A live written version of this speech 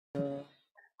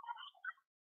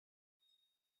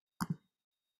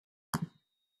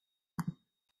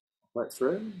right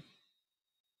through.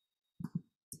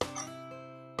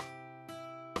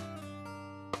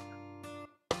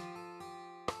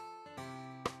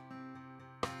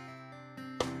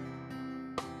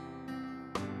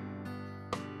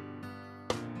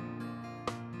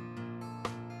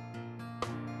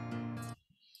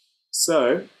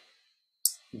 So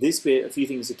this bit, a few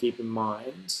things to keep in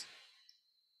mind.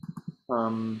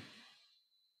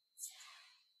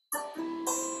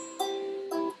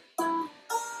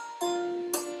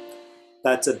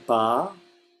 That's a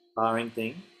barring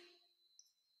thing.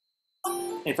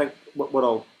 In fact,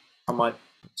 I might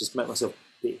just make myself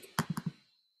big.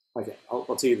 Okay,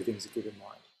 I'll tell you the things to keep in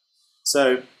mind.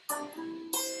 So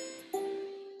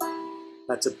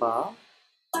that's a bar.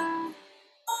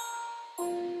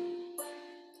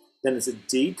 Then it's a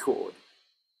D chord.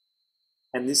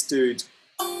 And this dude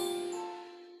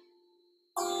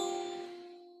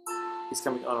is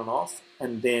coming on and off.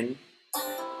 And then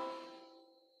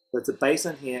there's a bass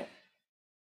on here.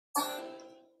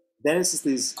 Then it's just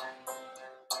these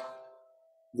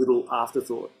little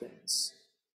afterthought things.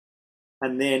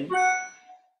 And then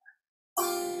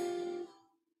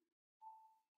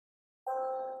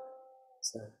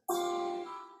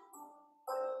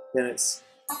then it's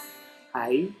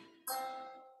A,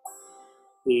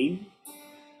 E,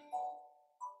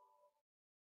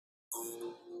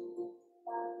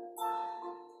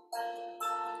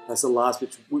 that's the last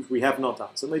bit which we have not done.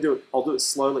 So let me do it. I'll do it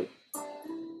slowly.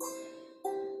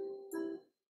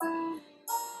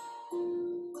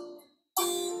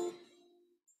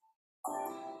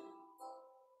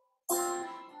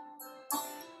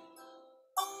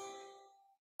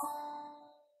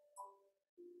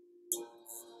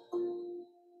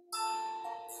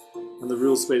 And the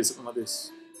real speed is something like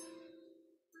this.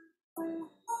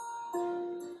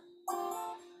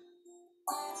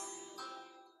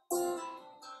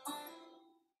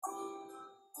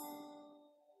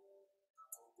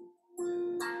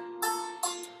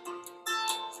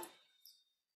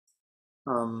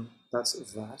 That's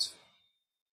that.